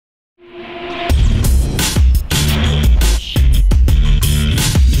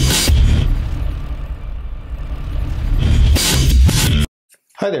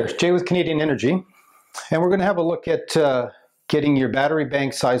there, it's Jay with Canadian Energy, and we're going to have a look at getting your battery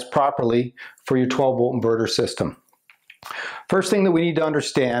bank sized properly for your 12-volt inverter system. First thing that we need to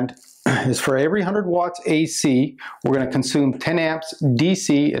understand is for every 100 watts AC, we're going to consume 10 amps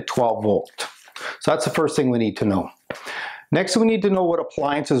DC at 12 volt. So that's the first thing we need to know. Next, we need to know what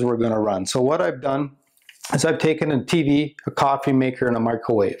appliances we're going to run. So what I've done is I've taken a TV, a coffee maker, and a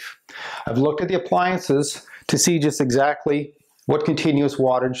microwave. I've looked at the appliances to see just exactly what continuous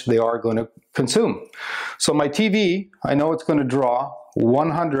wattage they are going to consume. So my TV, I know it's going to draw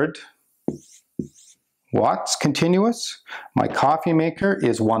 100 watts continuous. My coffee maker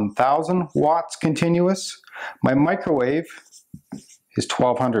is 1000 watts continuous. My microwave is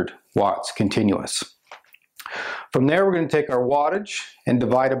 1200 watts continuous. From there, we're going to take our wattage and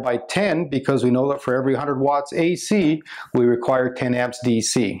divide it by 10 because we know that for every 100 watts AC, we require 10 amps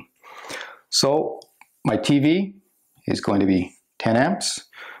DC. So my TV is going to be 10 amps.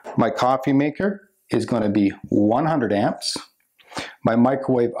 My coffee maker is going to be 100 amps. My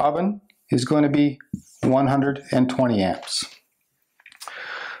microwave oven is going to be 120 amps.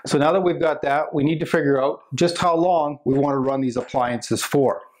 So now that we've got that, we need to figure out just how long we want to run these appliances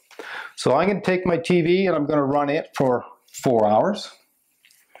for. So I'm going to take my TV and I'm going to run it for 4 hours.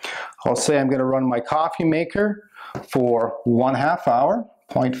 I'll say I'm going to run my coffee maker for 1/2 hour,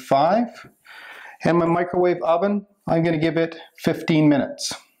 0.5. And my microwave oven, I'm going to give it 15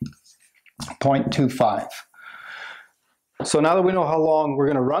 minutes, 0.25. So now that we know how long we're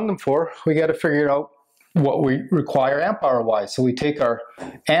going to run them for, we got to figure out what we require amp hour wise. So we take our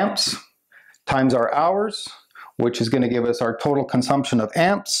amps times our hours, which is going to give us our total consumption of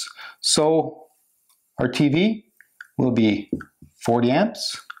amps. So our TV will be 40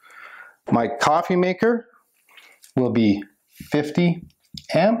 amps. My coffee maker will be 50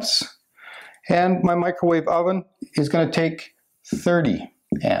 amps. And my microwave oven is going to take 30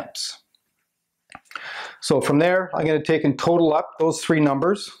 amps. So from there, I'm going to take and total up those three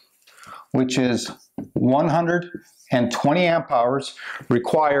numbers, which is 120 amp hours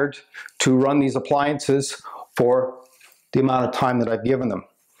required to run these appliances for the amount of time that I've given them.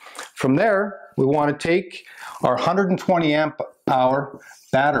 From there, we want to take our 120 amp hour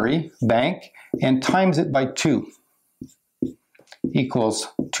battery bank and times it by 2. Equals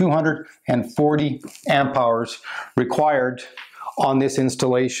 240 amp hours required on this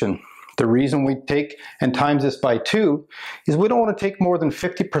installation. The reason we take and times this by 2 is we don't want to take more than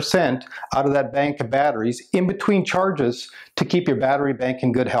 50% out of that bank of batteries in between charges to keep your battery bank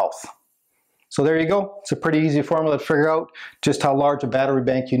in good health. So there you go. It's a pretty easy formula to figure out just how large a battery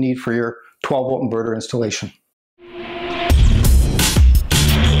bank you need for your 12-volt inverter installation.